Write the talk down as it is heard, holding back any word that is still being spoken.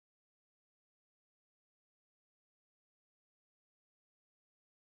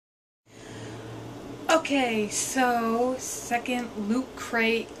Okay, so second Loot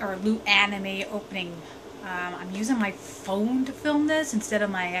Crate or Loot Anime opening. I'm using my phone to film this instead of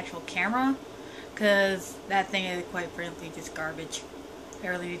my actual camera because that thing is quite frankly just garbage. I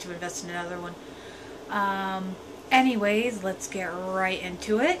really need to invest in another one. Anyways, let's get right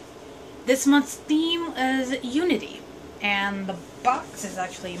into it. This month's theme is Unity, and the box is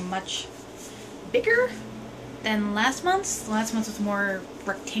actually much bigger than last month's. Last month was more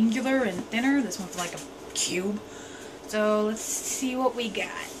rectangular and thinner. This one's like a cube. So let's see what we got.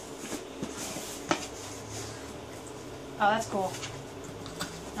 Oh, that's cool.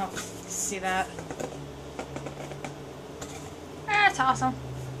 Oh, see that? That's awesome.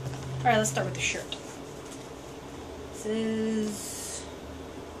 Alright, let's start with the shirt. This is...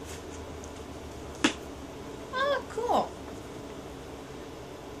 oh, cool.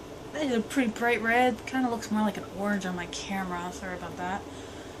 That is a pretty bright red. Kind of looks more like an orange on my camera. Sorry about that.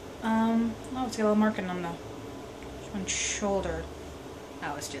 Oh, it's got a little marking on the one shoulder.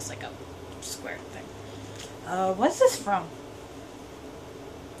 Oh, it's just like a square thing. What's this from?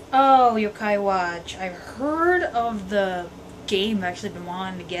 Oh, Yokai Watch. I've heard of the game. I've actually been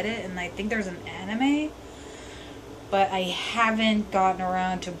wanting to get it, and I think there's an anime. But I haven't gotten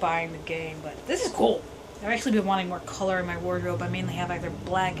around to buying the game. But this is cool. I've actually been wanting more color in my wardrobe. I mainly have either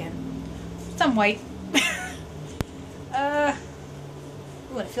black and some white.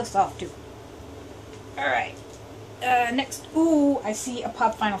 Ooh, and it feels soft too. Alright. Next. Ooh, I see a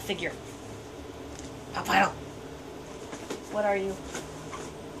Pop Final figure. Pop Final. What are you?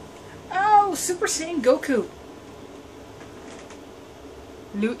 Oh, Super Saiyan Goku.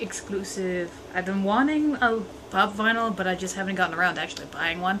 Loot exclusive. I've been wanting a Pop Vinyl, but I just haven't gotten around to actually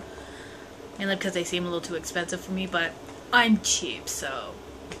buying one. Mainly because they seem a little too expensive for me, but I'm cheap, so...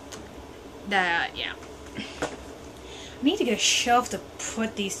 yeah. I need to get a shelf to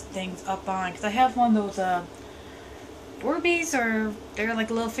put these things up on, because I have one of those, Orbeez, or they're like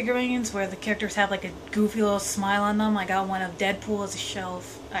little figurines where the characters have like a goofy little smile on them. I got one of Deadpool as a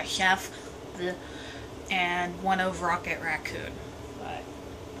chef, and one of Rocket Raccoon. But,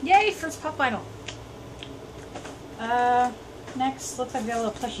 yay, first Pop Vinyl. Next, looks like we got a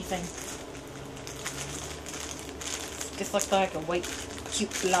little plushie thing. Just looks like a white,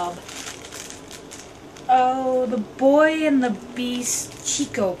 cute blob. Oh, the Boy and the Beast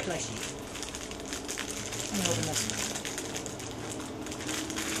Chico plushie. Let me open this.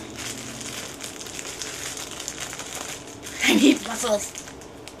 I need muscles.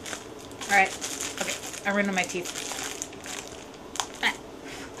 Alright. Okay. I ran out of my teeth. Ah.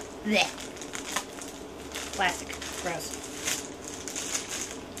 Blech. Plastic. Gross.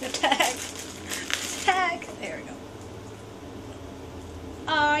 Attack. Attack. There we go.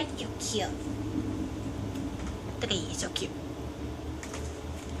 Aw, you cute. Look at you, so cute.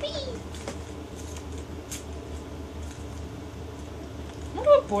 Whee! I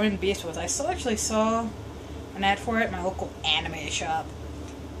wonder what Boy and the Beast was. I still actually saw an ad for it in my local anime shop.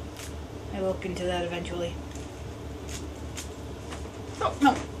 I'll look into that eventually. Oh,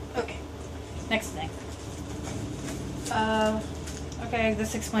 no. Okay. Next thing. Okay,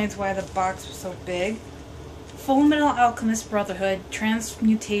 this explains why the box was so big. Fullmetal Alchemist Brotherhood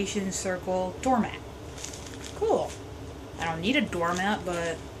Transmutation Circle Doormat. Cool. I don't need a doormat,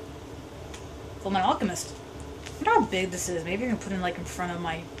 but Fullmetal Alchemist. I wonder how big this is. Maybe I can put it like in front of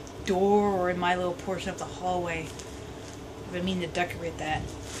my door or in my little portion of the hallway. I've been meaning to decorate that.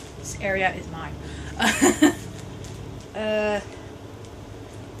 This area is mine.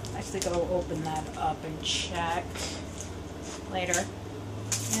 Actually go open that up and check later.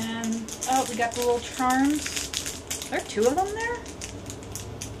 And, oh, we got the little charms. Are there two of them there?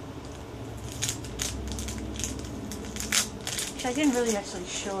 I didn't really actually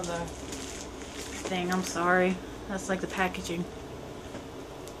show the thing, I'm sorry. That's like the packaging.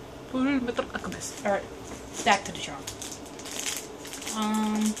 Alright, back to the charm.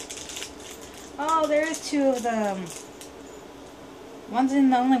 Oh, there is two of them.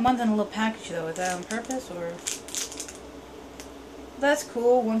 Only one's in a little package though. Is that on purpose or? That's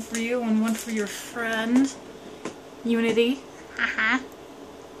cool. One for you and one for your friend. Unity. Haha.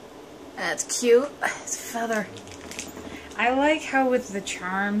 That's cute. It's a feather. I like how with the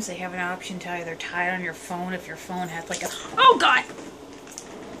charms they have an option to either tie it on your phone if your phone has like a... oh god!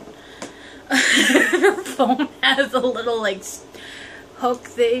 Your phone has a little like hook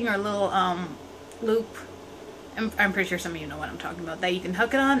thing or little loop. I'm pretty sure some of you know what I'm talking about. That you can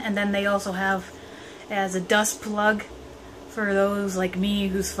hook it on, and then they also have as a dust plug for those like me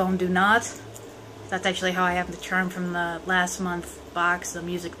whose phone do not. That's actually how I have the charm from the last month box, the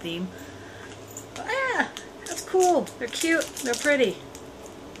music theme. But, yeah, that's cool. They're cute. They're pretty.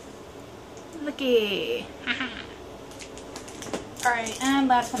 Looky. Alright, and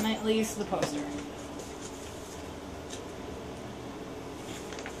last but not least, the poster.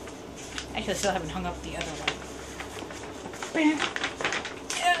 Actually, I still haven't hung up the other one.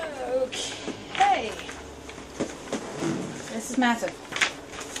 Okay. This is massive.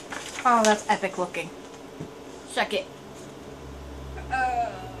 Oh, that's epic looking. Check it.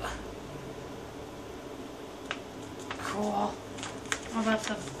 Cool. Oh, that's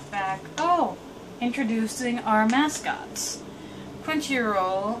the back. Oh, introducing our mascots.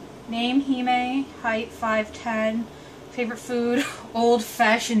 Crunchyroll. Name Hime. Height 5'10". Favorite food,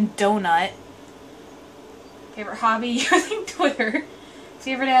 old-fashioned donut. Favorite hobby, using Twitter.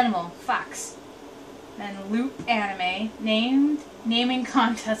 Favorite animal, fox. Then Loot Anime. Naming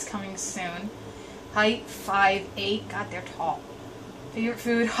contest coming soon. Height 5'8". God, they're tall. Favorite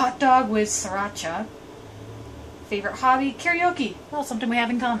food, hot dog with sriracha. Favorite hobby, karaoke. Well, something we have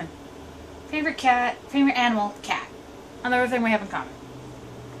in common. Favorite animal, cat. Another thing we have in common.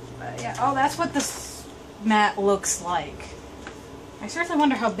 Yeah, oh, that's what this mat looks like. I seriously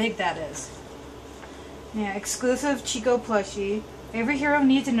wonder how big that is. Yeah, exclusive Chico plushie. Every hero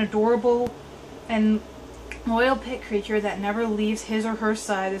needs an adorable and loyal pet creature that never leaves his or her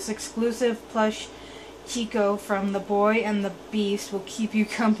side. This exclusive plush Chico from The Boy and the Beast will keep you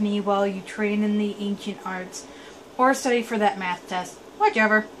company while you train in the ancient arts or study for that math test.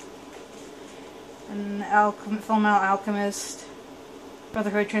 Whichever. And Fullmetal Alchemist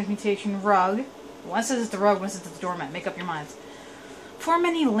Brotherhood Transmutation Rug. One says it's the rug, one says it's the doormat. Make up your minds.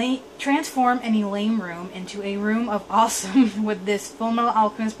 Transform any lame room into a room of awesome with this Fullmetal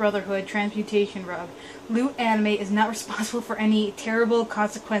Alchemist Brotherhood Transmutation Rug. Loot Anime is not responsible for any terrible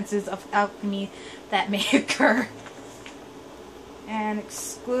consequences of alchemy that may occur. And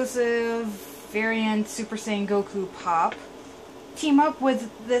exclusive variant Super Saiyan Goku Pop. Team up with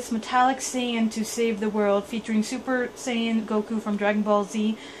this metallic Saiyan to save the world, featuring Super Saiyan Goku from Dragon Ball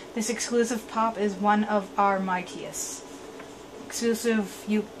Z. This exclusive pop is one of our mightiest. Exclusive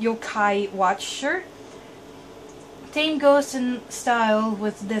Yokai Watch shirt. Same goes in style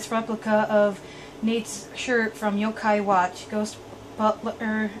with this replica of Nate's shirt from Yokai Watch. Ghost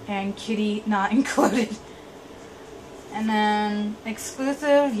Butler and Kitty not included. And then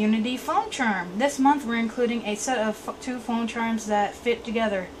exclusive Unity phone charm. This month we're including a set of 2 phone charms that fit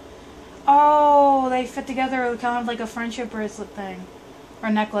together. Oh, they fit together kind of like a friendship bracelet thing. Or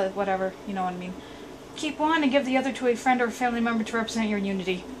necklace, whatever, you know what I mean. Keep one and give the other to a friend or family member to represent your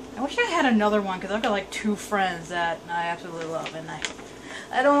Unity. I wish I had another one because I've got like 2 friends that I absolutely love, and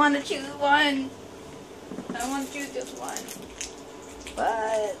I don't want to choose one. I don't want to choose just one.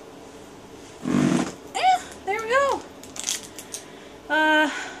 But there we go.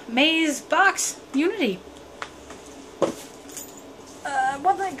 May's box, Unity.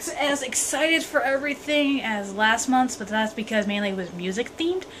 Wasn't as excited for everything as last month's, but that's because mainly it was music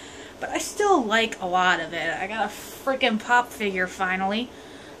themed. But I still like a lot of it. I got a freaking pop figure finally.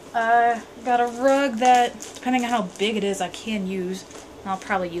 Got a rug that, depending on how big it is, I can use. And I'll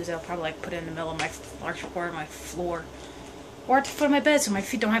probably use it. I'll probably like put it in the middle of my large floor, of my floor, or at the foot of my bed, so my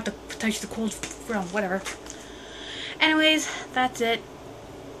feet don't have to touch the cold ground. Whatever. Anyways, that's it.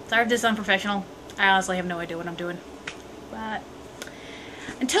 Sorry if this is unprofessional. I honestly have no idea what I'm doing. But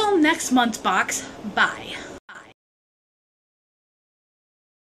until next month's box, bye.